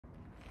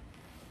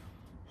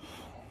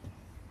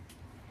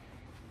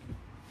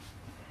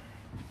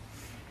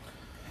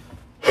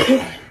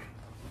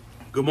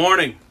Good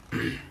morning,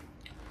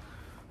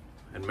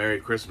 and Merry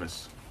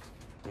Christmas,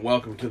 and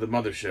welcome to the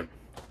mothership.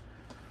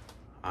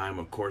 I'm,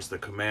 of course, the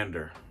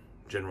commander,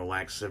 General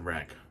Santa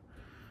Lak.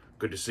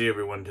 Good to see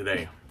everyone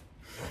today.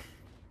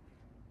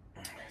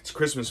 It's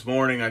Christmas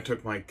morning. I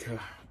took my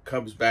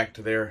cubs back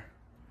to their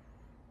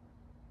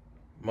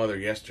mother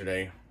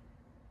yesterday.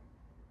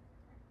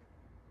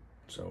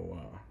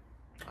 So,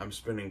 I'm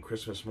spending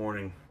Christmas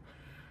morning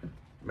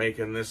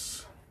making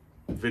this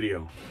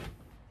video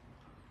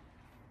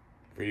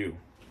for you.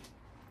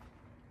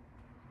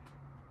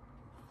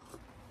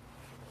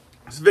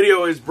 This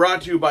video is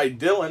brought to you by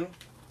Dylan.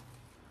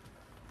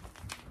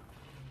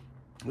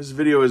 This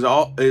video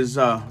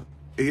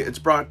it's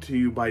brought to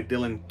you by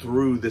Dylan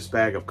through this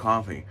bag of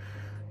coffee.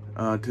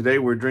 Today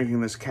we're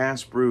drinking this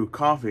Cask Brew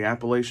coffee,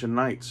 Appalachian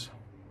Nights.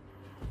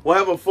 We'll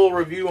have a full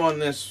review on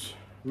this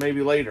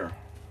maybe later.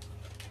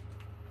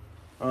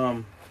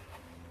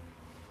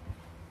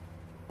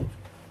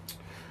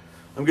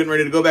 I'm getting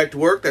ready to go back to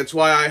work. That's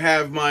why I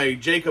have my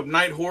Jacob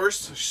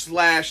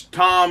Nighthorse /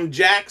 Tom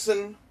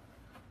Jackson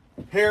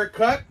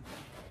haircut.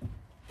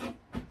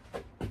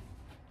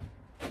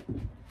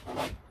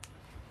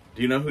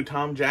 Do you know who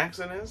Tom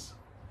Jackson is?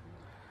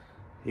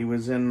 He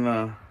was in,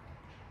 no,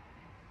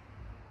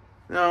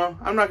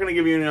 I'm not going to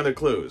give you any other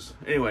clues.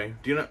 Anyway,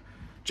 do you know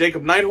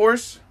Jacob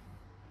Nighthorse?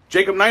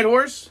 Jacob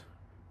Nighthorse?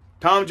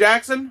 Tom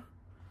Jackson?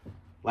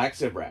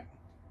 Santa Lak.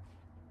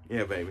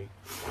 Yeah, baby.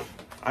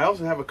 I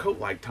also have a coat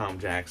like Tom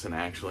Jackson,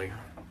 actually.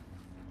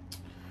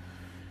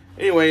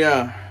 Anyway,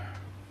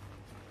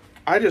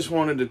 I just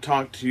wanted to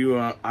talk to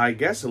you, I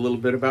guess, a little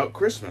bit about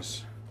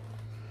Christmas.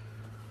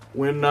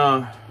 When,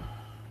 I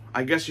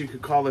guess you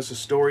could call this a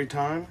story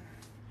time.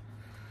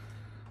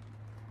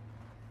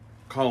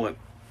 Call it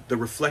The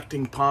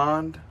Reflecting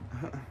Pond.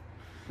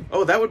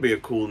 Oh, that would be a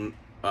cool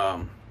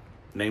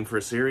name for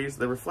a series.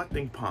 The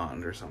Reflecting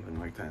Pond or something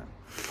like that.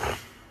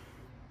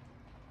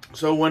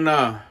 So when,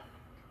 man,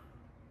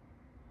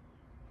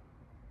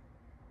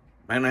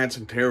 I had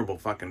some terrible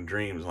fucking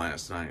dreams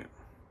last night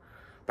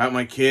about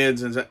my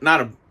kids, and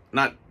not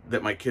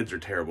that my kids are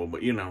terrible,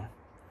 but you know,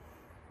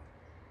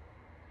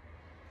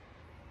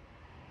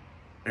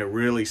 it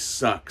really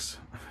sucks,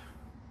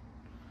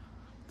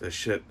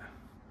 the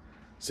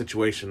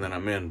situation that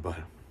I'm in, but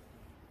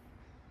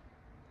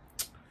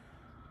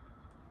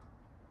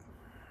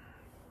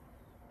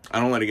I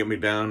don't let it get me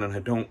down, and I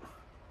don't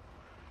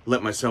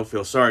let myself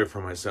feel sorry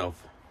for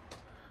myself,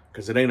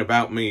 because it ain't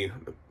about me.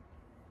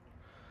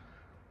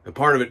 The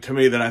part of it to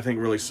me that I think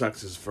really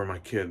sucks is for my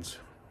kids.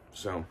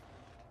 So,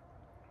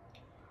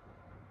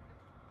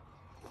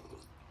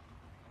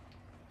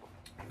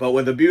 but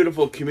with a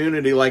beautiful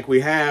community like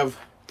we have,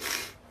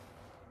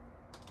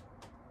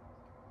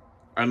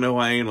 I know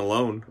I ain't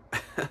alone.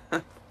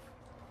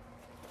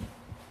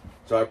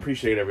 So I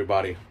appreciate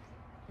everybody.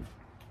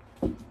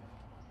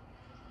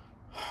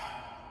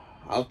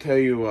 I'll tell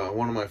you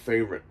one of my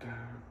favorite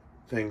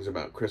things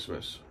about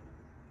Christmas.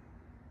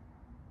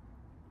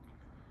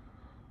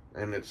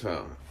 And it's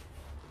a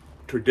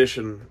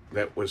tradition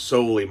that was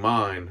solely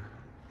mine.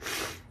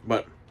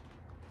 But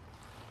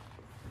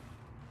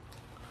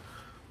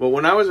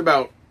when I was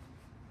about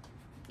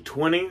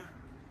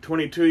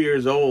 22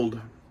 years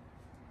old,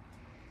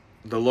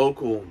 the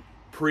local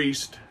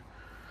priest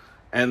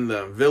and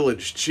the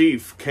village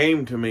chief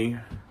came to me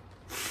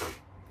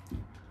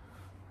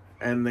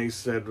and they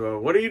said,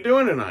 "What are you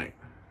doing tonight?"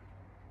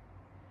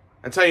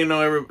 That's how you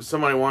know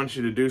somebody wants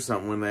you to do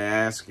something when they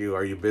ask you,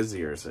 "Are you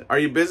busy?" or say, "Are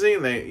you busy?"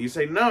 and you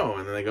say no,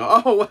 and then they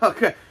go, "Oh, well,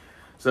 okay."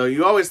 So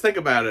you always think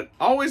about it.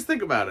 Always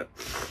think about it.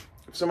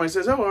 If somebody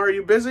says, "Oh, are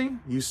you busy?"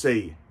 you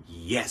say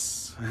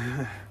yes.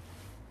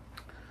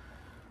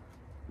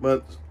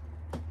 But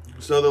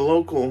so the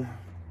local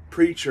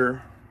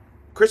preacher,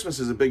 Christmas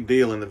is a big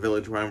deal in the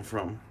village where I'm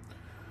from,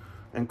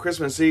 and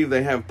Christmas Eve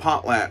they have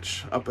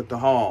potlatch up at the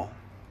hall,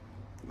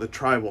 the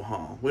tribal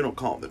hall. We don't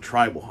call it the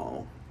tribal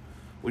hall.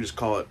 We just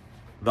call it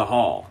the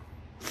hall.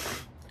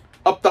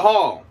 Up the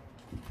hall.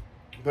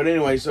 But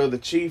anyway, so the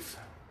chief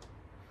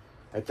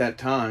at that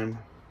time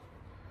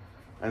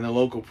and the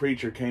local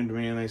preacher came to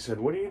me and they said,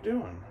 "What are you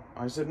doing?"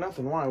 I said,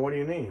 "Nothing. Why? What do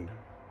you need?"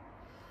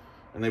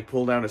 And they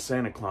pulled out a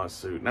Santa Claus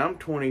suit. Now I'm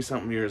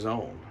 20-something years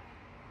old.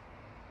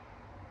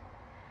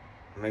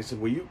 And they said,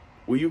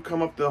 will you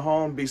come up to the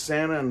hall and be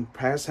Santa and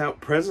pass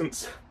out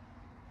presents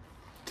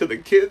to the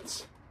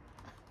kids?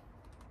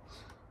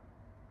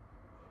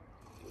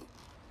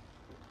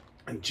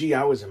 And gee,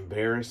 I was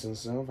embarrassed and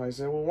stuff. I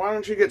said, "Well, why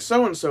don't you get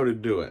so-and-so to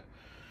do it?"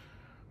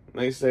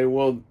 And they say,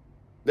 "Well,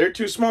 they're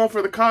too small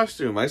for the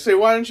costume." I say,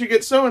 "Why don't you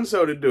get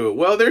so-and-so to do it?"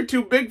 "Well, they're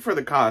too big for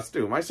the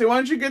costume." I say, "Why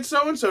don't you get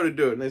so-and-so to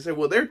do it?" And they say,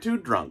 "Well, they're too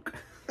drunk."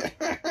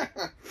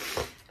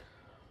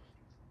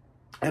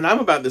 And I'm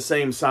about the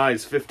same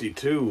size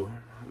 52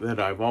 that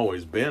I've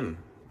always been.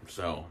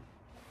 So,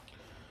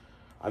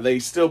 they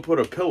still put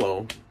a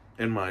pillow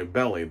in my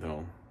belly,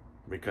 though,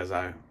 because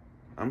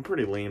I'm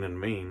pretty lean and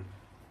mean.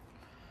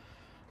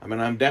 I mean,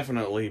 I'm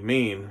definitely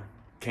mean,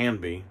 can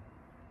be.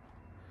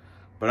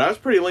 But I was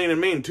pretty lean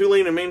and mean. Too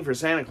lean and mean for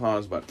Santa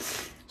Claus, but...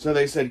 So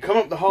they said, come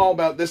up the hall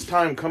about this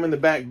time, come in the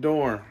back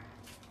door.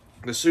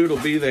 The suit will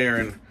be there,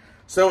 and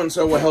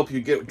so-and-so will help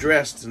you get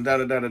dressed, and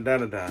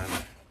da-da-da-da-da-da-da.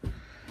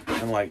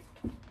 And like,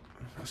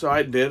 so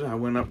I did. I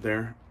went up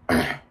there.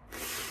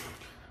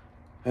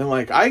 And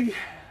like, I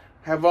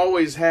have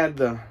always had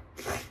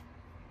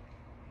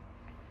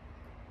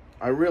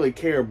I really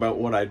care about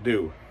what I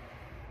do.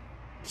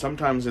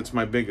 Sometimes it's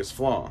my biggest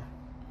flaw.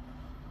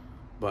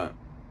 But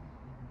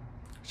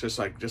it's just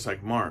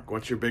like Mark.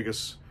 What's your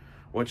biggest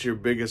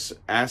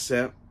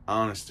asset?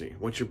 Honesty.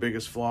 What's your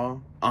biggest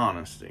flaw?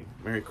 Honesty.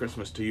 Merry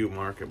Christmas to you,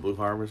 Mark, at Blue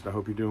Harvest. I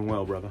hope you're doing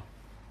well, brother.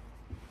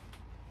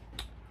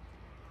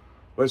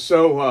 But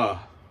so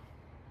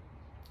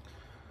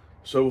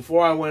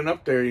before I went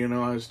up there,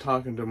 I was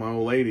talking to my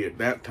old lady at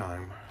that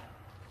time,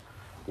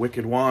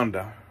 Wicked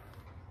Wanda.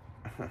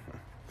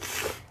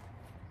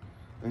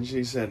 And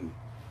she said,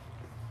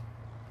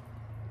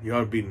 you ought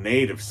to be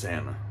native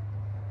Santa.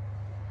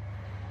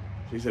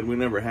 She said, we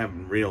never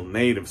have real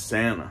native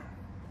Santa.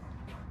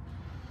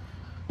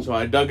 So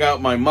I dug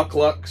out my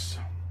mucklucks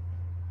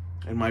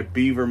and my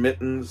beaver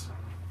mittens.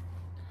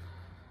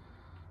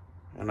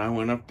 And I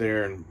went up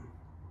there, and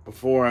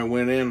before I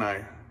went in,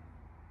 I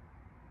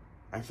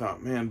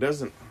thought, man,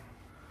 doesn't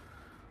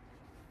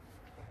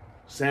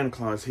Santa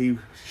Claus, he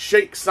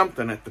shakes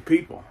something at the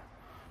people.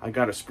 I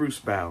got a spruce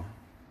bough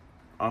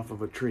off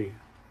of a tree.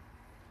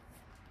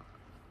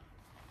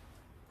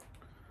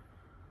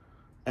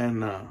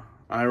 And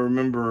I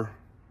remember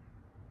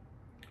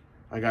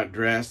I got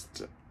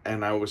dressed,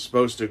 and I was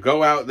supposed to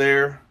go out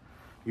there.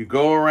 You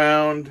go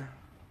around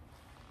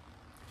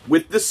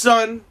with the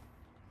sun.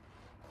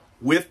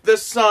 With the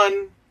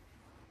sun.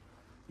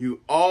 You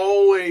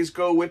always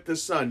go with the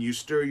sun. You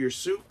stir your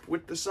soup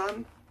with the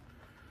sun.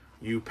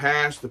 You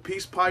pass the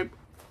peace pipe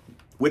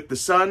with the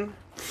sun.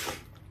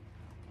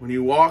 When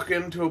you walk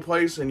into a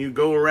place and you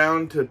go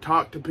around to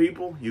talk to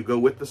people, you go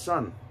with the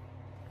sun.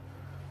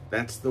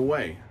 That's the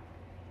way.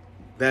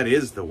 That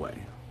is the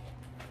way.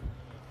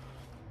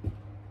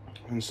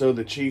 And so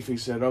the chief, he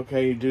said,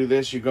 okay, you do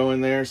this. You go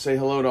in there, say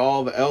hello to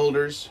all the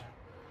elders,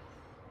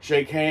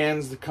 shake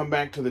hands, come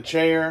back to the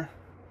chair,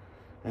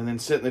 and then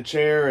sit in the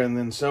chair, and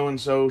then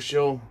so-and-so,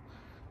 she'll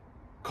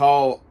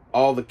call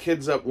all the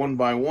kids up one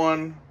by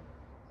one,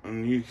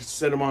 and you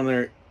sit them on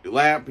their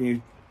lap, and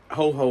you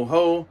ho, ho,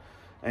 ho,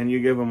 and you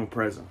give them a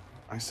present.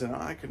 I said,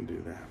 I can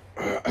do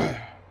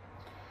that.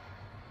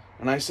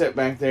 And I sat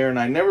back there, and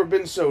I'd never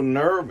been so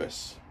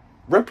nervous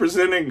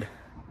representing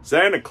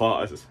Santa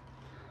Claus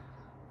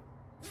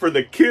for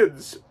the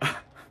kids.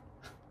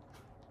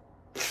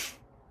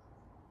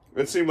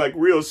 It seemed like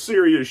real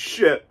serious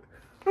shit.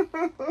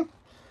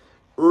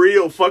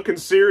 Real fucking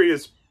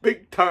serious,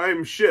 big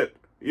time shit,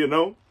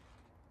 And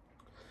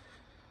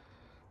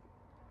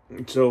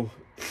so,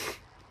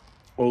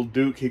 old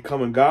Duke, he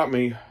come and got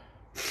me.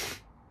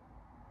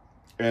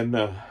 And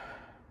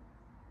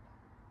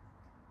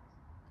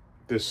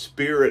the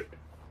spirit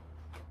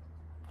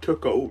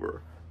took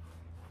over.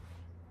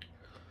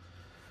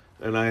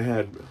 And I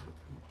had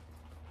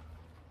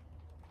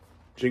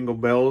jingle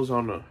bells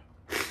on a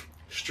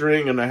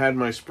string, and I had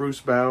my spruce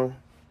bough,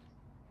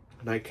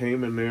 and I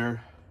came in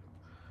there.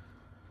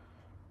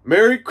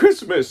 Merry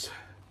Christmas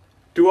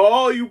to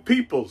all you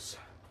peoples.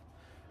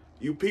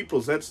 You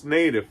peoples, that's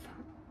native.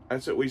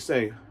 That's what we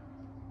say.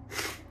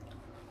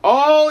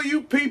 All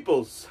you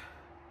peoples.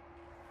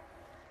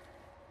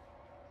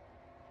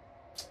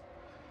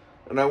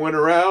 And I went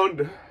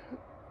around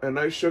and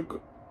I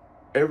shook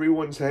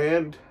everyone's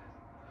hand.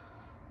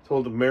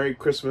 Told them Merry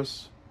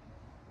Christmas.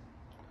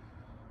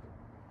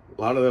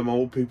 A lot of them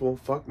old people,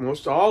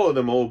 most all of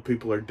them old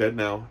people are dead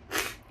now.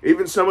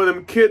 Even some of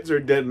them kids are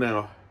dead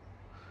now.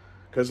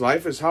 Because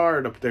life is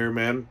hard up there,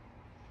 man.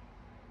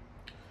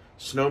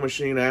 Snow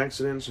machine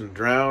accidents and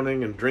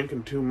drowning and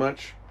drinking too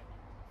much.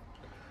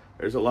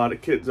 There's a lot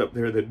of kids up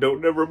there that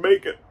don't never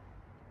make it.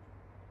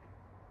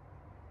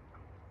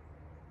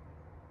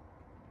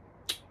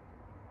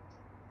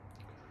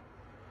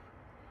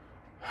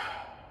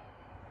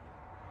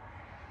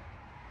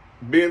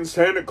 Being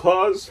Santa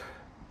Claus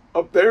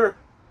up there.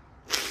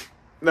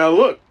 Now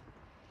look,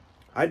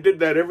 I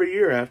did that every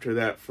year after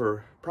that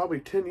for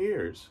probably 10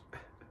 years.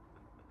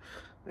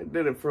 I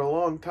did it for a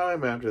long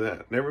time after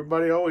that. And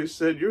everybody always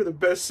said, you're the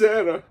best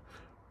Santa.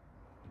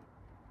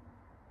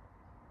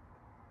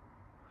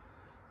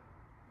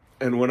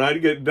 And when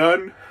I'd get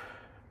done,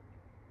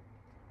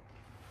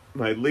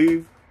 and I'd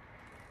leave,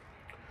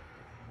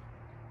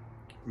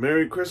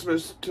 Merry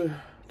Christmas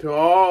to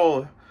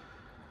all,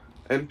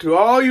 and to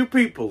all you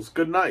peoples,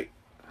 good night.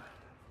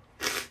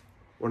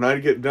 When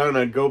I'd get done,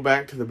 I'd go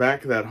back to the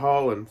back of that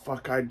hall and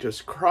I'd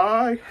just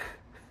cry.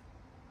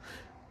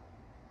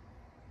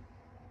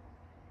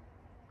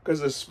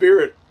 Because the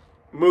Spirit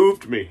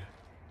moved me.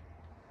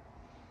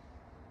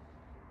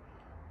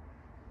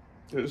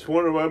 It's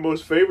one of my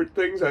most favorite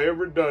things I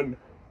ever done.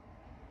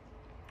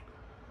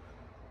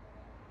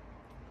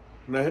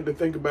 And I had to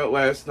think about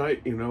last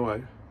night,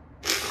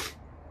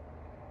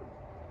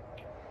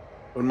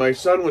 when my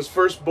son was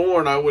first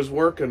born, I was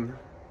working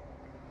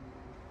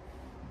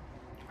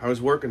I was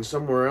working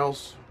somewhere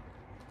else,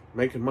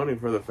 making money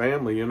for the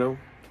family, you know.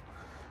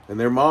 And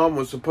their mom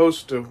was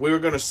supposed to, we were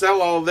going to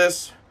sell all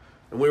this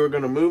and we were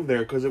going to move there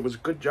because it was a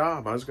good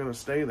job. I was going to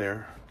stay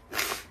there.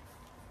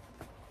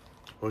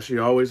 Well, she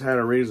always had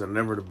a reason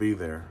never to be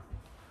there.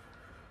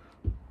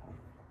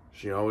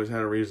 She always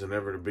had a reason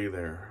never to be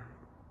there.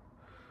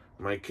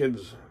 My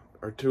kids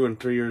are 2 and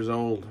 3 years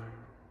old,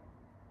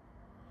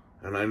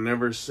 and I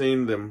never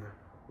seen them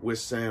with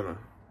Santa.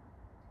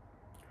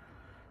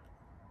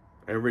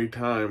 Every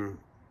time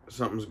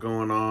something's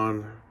going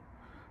on,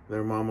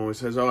 their mom always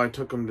says, oh, I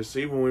took them to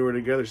see, when we were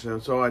together, she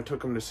says, oh, I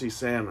took them to see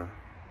Santa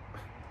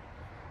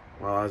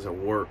while I was at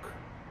work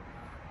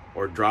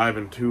or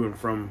driving to and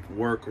from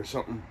work or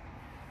something.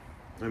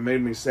 It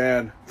made me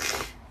sad.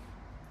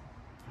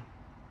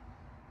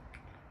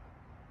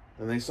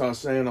 And they saw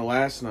Santa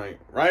last night.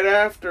 Right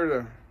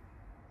after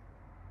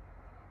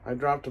I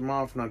dropped them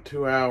off, not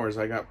 2 hours,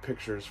 I got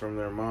pictures from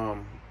their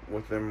mom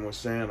with them with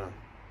Santa.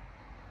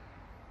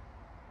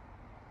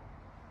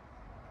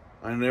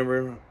 I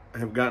never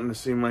have gotten to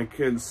see my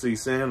kids see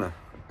Santa.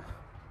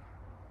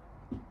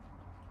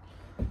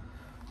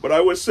 But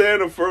I was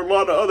Santa for a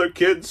lot of other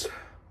kids.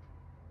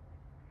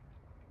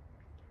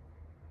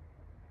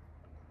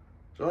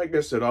 So I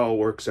guess it all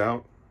works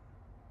out.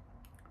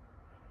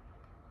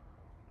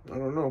 I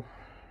don't know.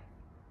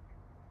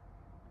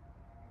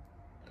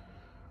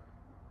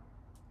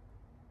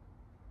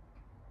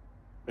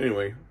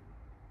 Anyway,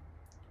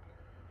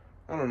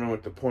 I don't know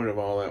what the point of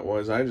all that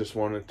was. I just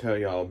want to tell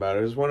y'all about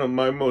it. It's one of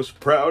my most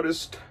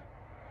proudest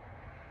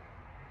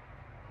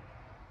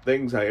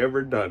things I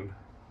ever done.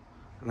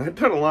 And I've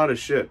done a lot of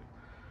shit.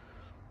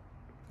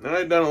 And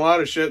I've done a lot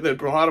of shit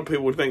that a lot of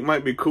people would think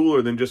might be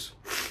cooler than just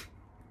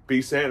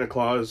be Santa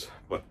Claus.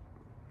 But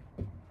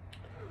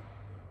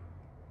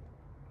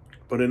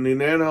in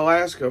Santa,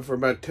 Alaska, for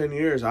about 10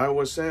 years, I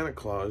was Santa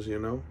Claus, you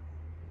know.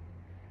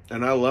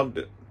 And I loved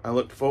it. I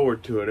looked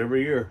forward to it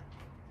every year.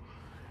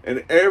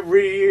 And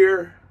every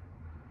year,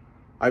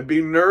 I'd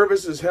be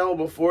nervous as hell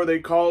before they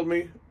called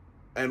me.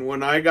 And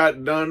when I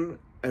got done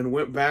and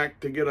went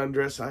back to get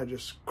undressed, I'd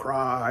just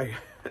cry.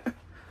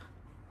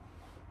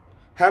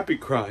 Happy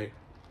cry.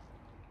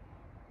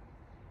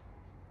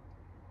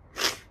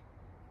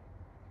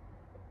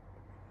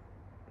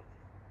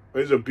 It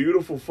was a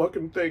beautiful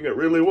fucking thing. It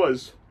really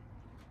was.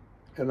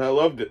 And I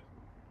loved it.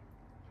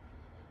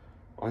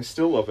 I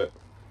still love it.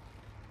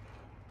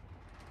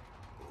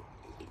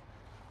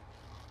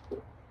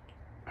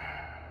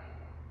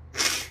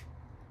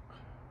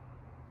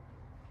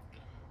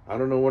 I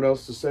don't know what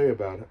else to say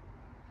about it.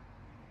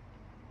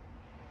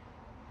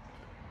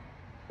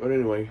 But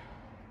anyway.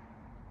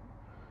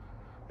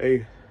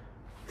 Hey.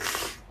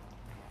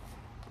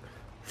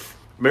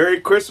 Merry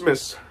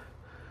Christmas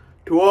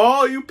to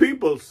all you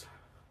peoples.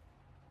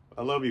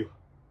 I love you.